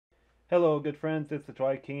Hello, good friends. It's the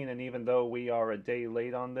Twikeen, and even though we are a day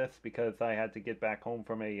late on this because I had to get back home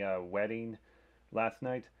from a wedding last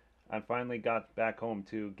night, I finally got back home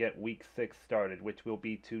to get week 6 started, which will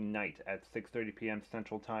be tonight at 6:30 p.m.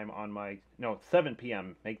 Central Time on my 7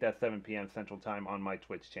 p.m. Make that 7 p.m. Central Time on my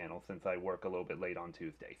Twitch channel since I work a little bit late on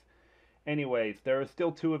Tuesdays. Anyways, there are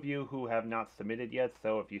still two of you who have not submitted yet,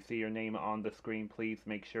 so if you see your name on the screen, please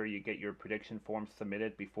make sure you get your prediction form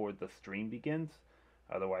submitted before the stream begins.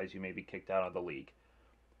 Otherwise, you may be kicked out of the league.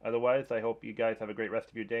 Otherwise, I hope you guys have a great rest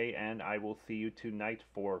of your day, and I will see you tonight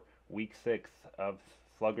for Week 6 of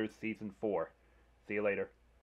Sluggers Season 4. See you later.